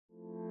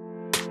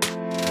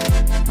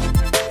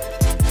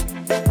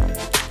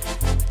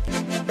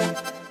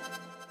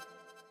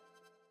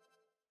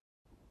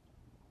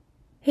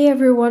Hey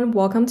everyone,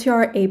 welcome to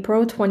our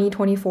April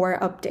 2024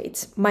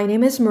 updates. My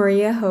name is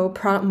Maria Ho,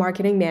 Product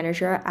Marketing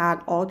Manager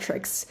at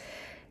Alteryx.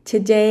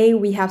 Today,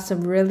 we have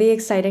some really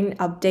exciting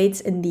updates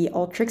in the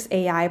Alteryx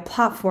AI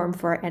platform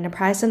for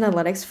enterprise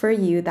analytics for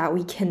you that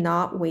we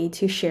cannot wait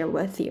to share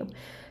with you.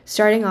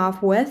 Starting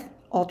off with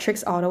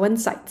Alteryx Auto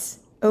Insights.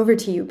 Over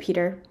to you,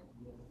 Peter.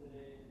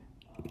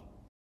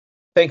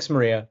 Thanks,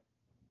 Maria.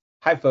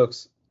 Hi,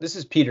 folks. This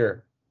is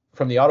Peter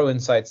from the Auto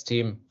Insights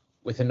team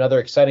with another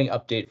exciting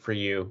update for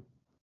you.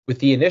 With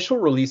the initial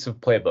release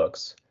of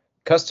playbooks,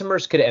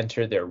 customers could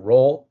enter their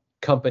role,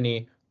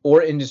 company,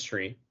 or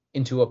industry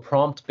into a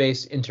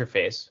prompt-based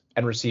interface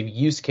and receive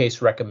use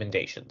case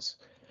recommendations.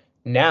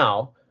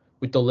 Now,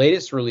 with the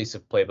latest release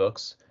of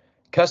playbooks,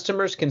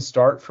 customers can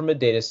start from a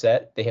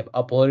dataset they have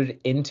uploaded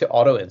into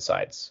Auto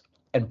Insights,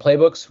 and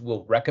playbooks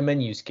will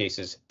recommend use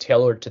cases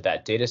tailored to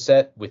that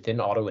dataset within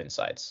Auto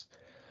Insights.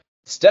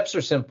 Steps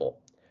are simple.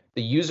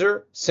 The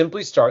user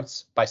simply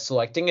starts by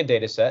selecting a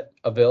dataset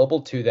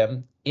available to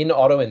them in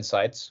Auto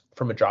Insights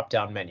from a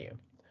drop-down menu.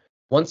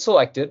 Once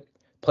selected,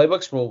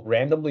 playbooks will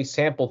randomly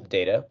sample the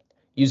data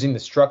using the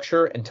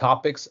structure and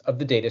topics of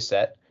the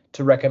dataset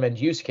to recommend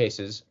use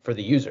cases for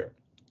the user.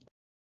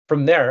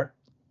 From there,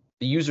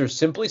 the user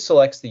simply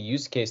selects the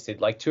use case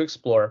they'd like to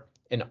explore,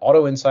 and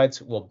Auto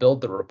Insights will build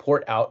the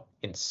report out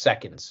in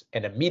seconds,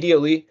 and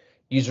immediately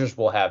users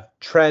will have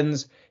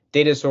trends,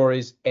 data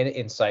stories, and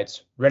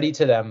insights ready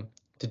to them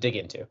to dig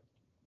into.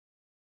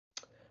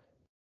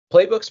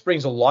 Playbooks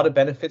brings a lot of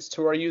benefits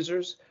to our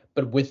users,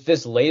 but with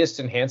this latest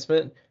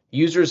enhancement,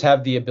 users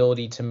have the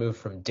ability to move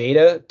from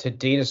data to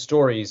data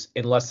stories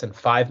in less than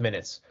 5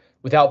 minutes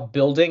without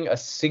building a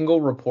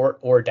single report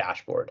or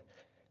dashboard.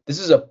 This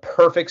is a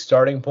perfect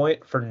starting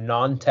point for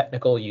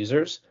non-technical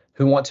users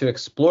who want to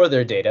explore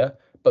their data,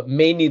 but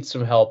may need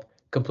some help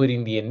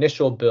completing the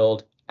initial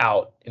build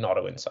out in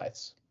Auto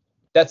Insights.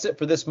 That's it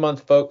for this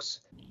month,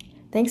 folks.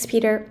 Thanks,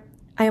 Peter.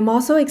 I am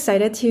also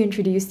excited to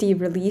introduce the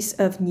release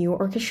of new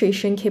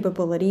orchestration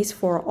capabilities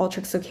for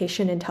Alteryx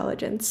Location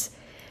Intelligence.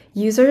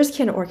 Users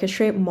can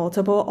orchestrate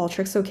multiple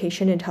Alteryx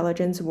Location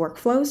Intelligence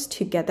workflows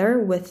together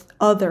with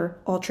other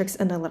Alteryx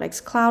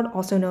Analytics Cloud,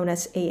 also known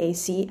as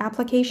AAC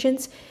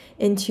applications,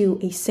 into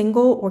a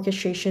single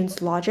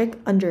orchestration's logic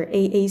under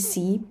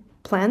AAC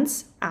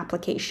Plans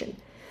application.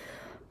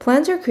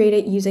 Plans are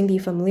created using the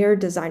familiar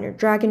designer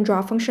drag and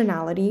drop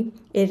functionality.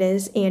 It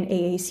is an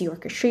AAC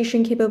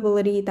orchestration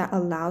capability that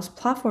allows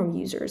platform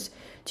users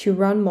to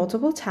run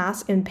multiple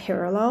tasks in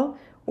parallel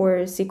or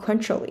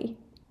sequentially.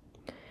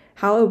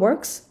 How it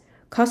works?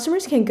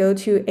 Customers can go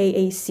to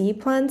AAC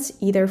plans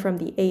either from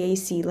the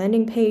AAC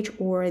landing page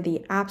or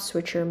the app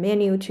switcher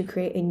menu to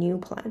create a new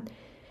plan.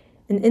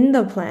 And in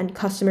the plan,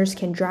 customers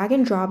can drag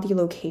and drop the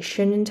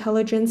location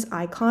intelligence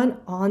icon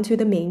onto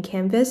the main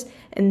canvas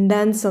and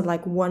then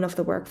select one of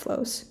the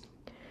workflows.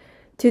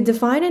 To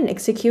define and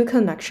execute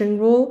connection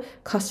rule,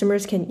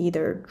 customers can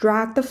either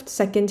drag the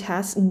second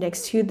task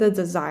next to the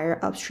desired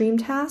upstream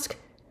task,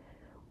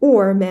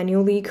 or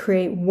manually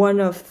create one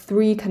of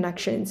 3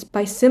 connections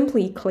by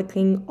simply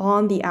clicking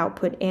on the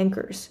output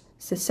anchors,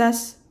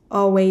 success,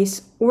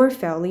 always, or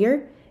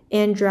failure,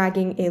 and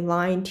dragging a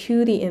line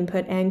to the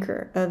input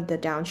anchor of the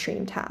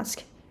downstream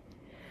task.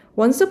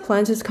 Once the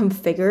plan is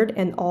configured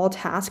and all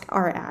tasks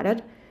are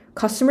added,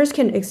 customers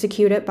can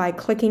execute it by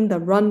clicking the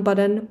Run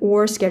button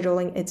or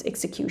scheduling its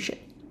execution.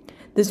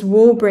 This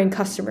will bring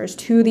customers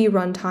to the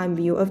runtime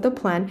view of the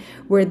plan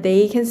where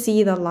they can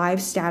see the live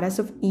status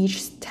of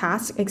each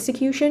task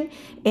execution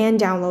and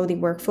download the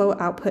workflow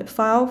output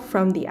file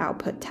from the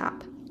Output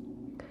tab.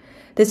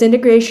 This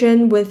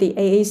integration with the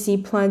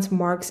AAC plans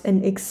marks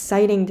an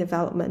exciting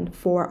development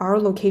for our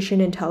location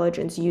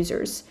intelligence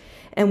users.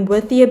 And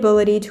with the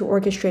ability to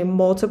orchestrate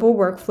multiple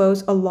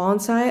workflows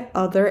alongside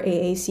other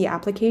AAC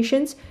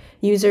applications,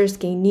 users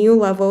gain new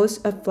levels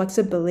of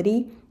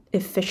flexibility,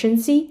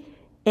 efficiency,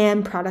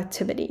 and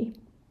productivity.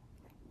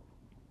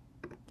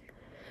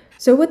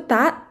 So with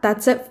that,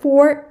 that's it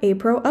for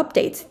April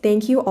updates.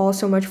 Thank you all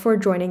so much for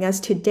joining us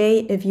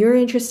today. If you're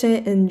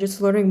interested in just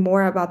learning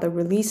more about the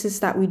releases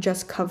that we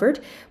just covered,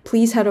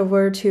 please head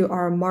over to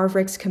our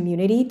Mavericks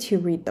community to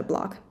read the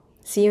blog.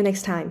 See you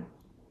next time.